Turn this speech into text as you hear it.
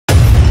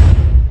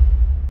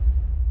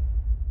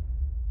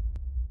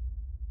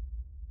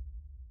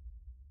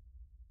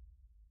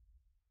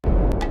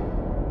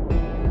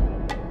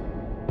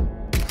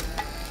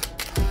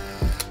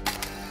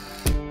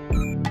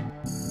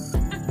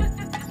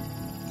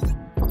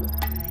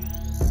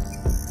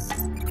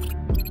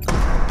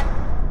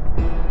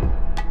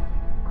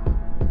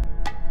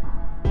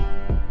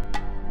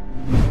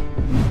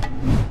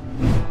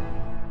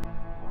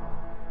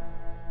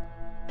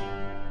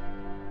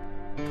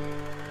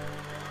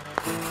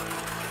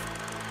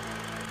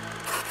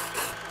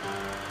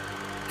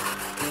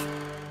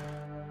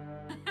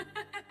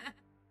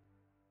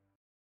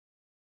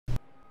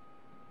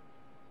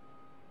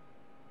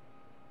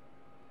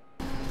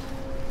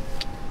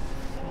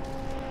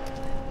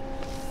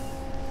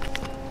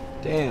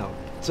Damn,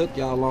 took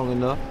y'all long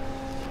enough.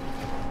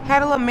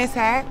 Had a little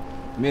mishap.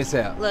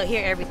 Mishap. Look,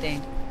 here,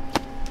 everything.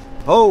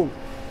 Oh!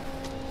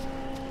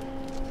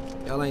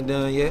 Y'all ain't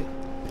done yet?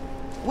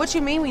 What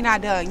you mean we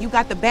not done? You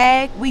got the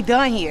bag, we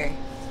done here.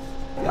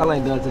 Y'all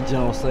ain't done till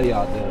Jones say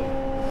y'all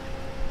done.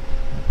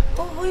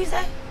 Who you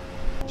say?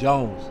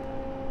 Jones.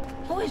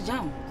 Who is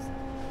Jones?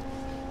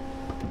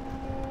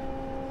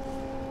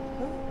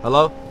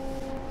 Hello?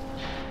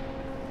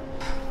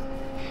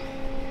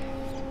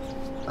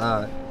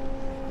 Alright.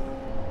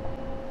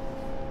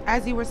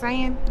 As you were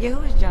saying? Yeah,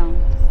 who is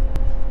Jones?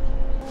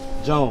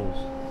 Jones.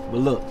 But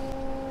look,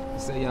 he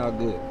say y'all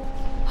good.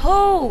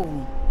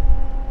 Who?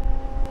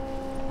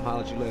 I'll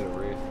holler at you later,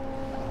 Red.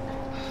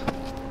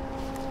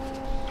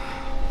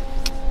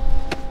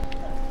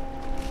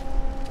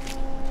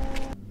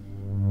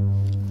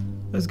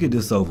 Let's get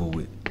this over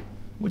with.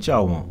 What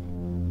y'all want?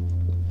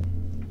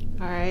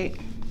 All right,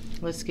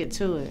 let's get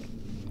to it.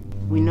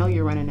 We know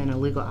you're running an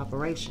illegal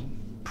operation.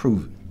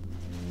 Prove it.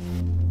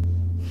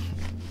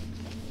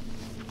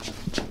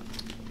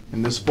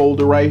 In this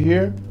folder right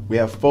here, we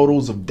have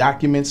photos of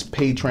documents,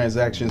 paid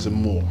transactions, and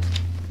more.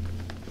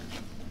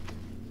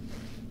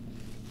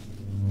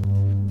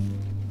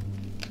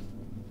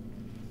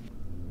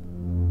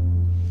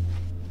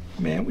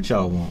 Man, what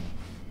y'all want?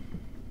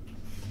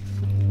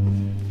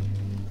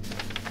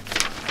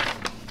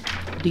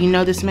 Do you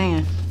know this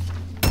man?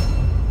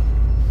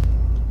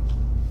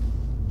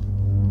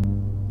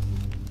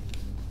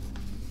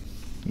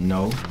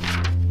 No.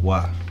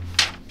 Why?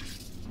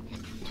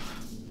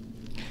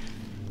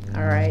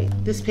 All right,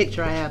 this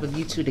picture I have of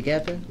you two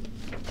together,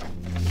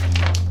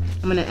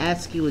 I'm gonna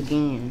ask you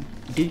again,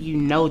 do you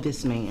know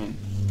this man?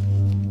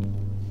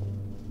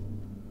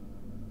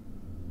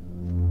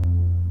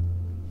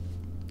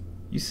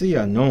 You see,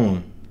 I know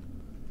him.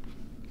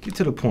 Get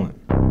to the point.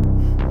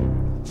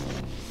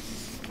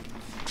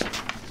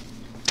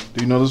 Do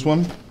you know this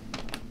woman?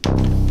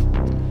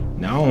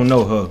 Now, I don't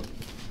know her.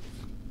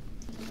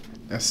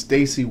 That's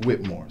Stacy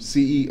Whitmore,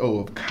 CEO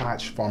of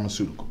Koch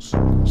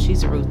Pharmaceuticals.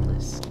 She's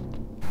ruthless.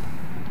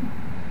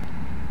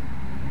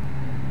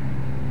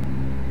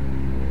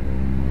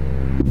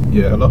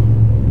 Yeah, hello?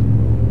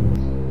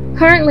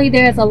 Currently,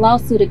 there is a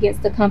lawsuit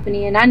against the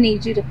company, and I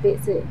need you to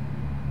fix it.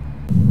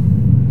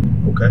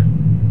 Okay.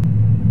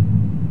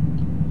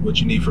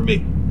 What you need from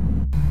me?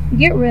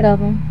 Get rid of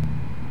them.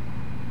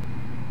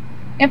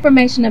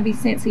 Information will be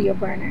sent to your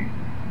burner.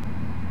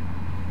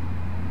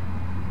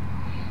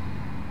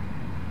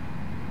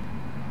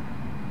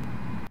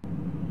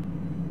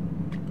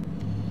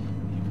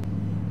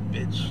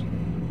 Bitch.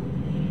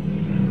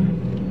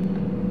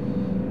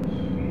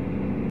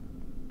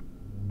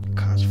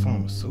 Koch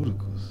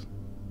Pharmaceuticals?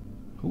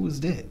 Who is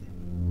that?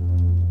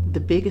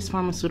 The biggest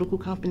pharmaceutical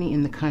company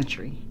in the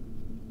country.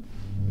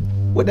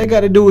 What that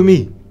got to do with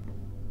me?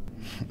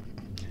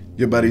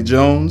 Your buddy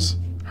Jones,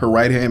 her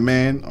right-hand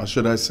man, or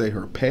should I say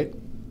her pet?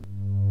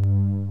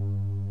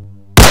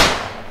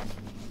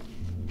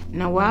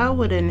 Now, why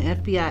would an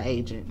FBI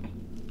agent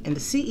and the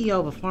CEO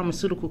of a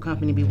pharmaceutical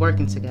company be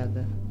working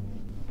together?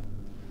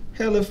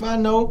 Hell if I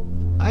know.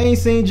 I ain't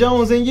seen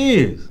Jones in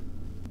years.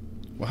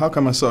 Well, how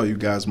come I saw you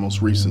guys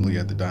most recently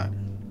at the diner?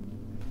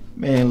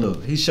 Man,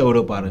 look, he showed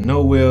up out of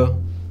nowhere.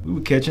 We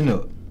were catching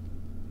up.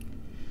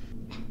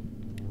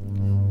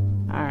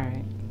 All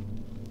right.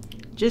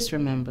 Just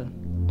remember,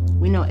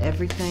 we know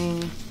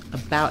everything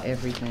about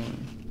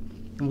everything,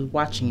 and we're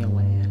watching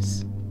your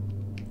ass.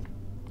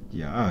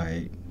 Yeah,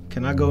 alright.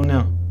 Can I go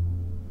now?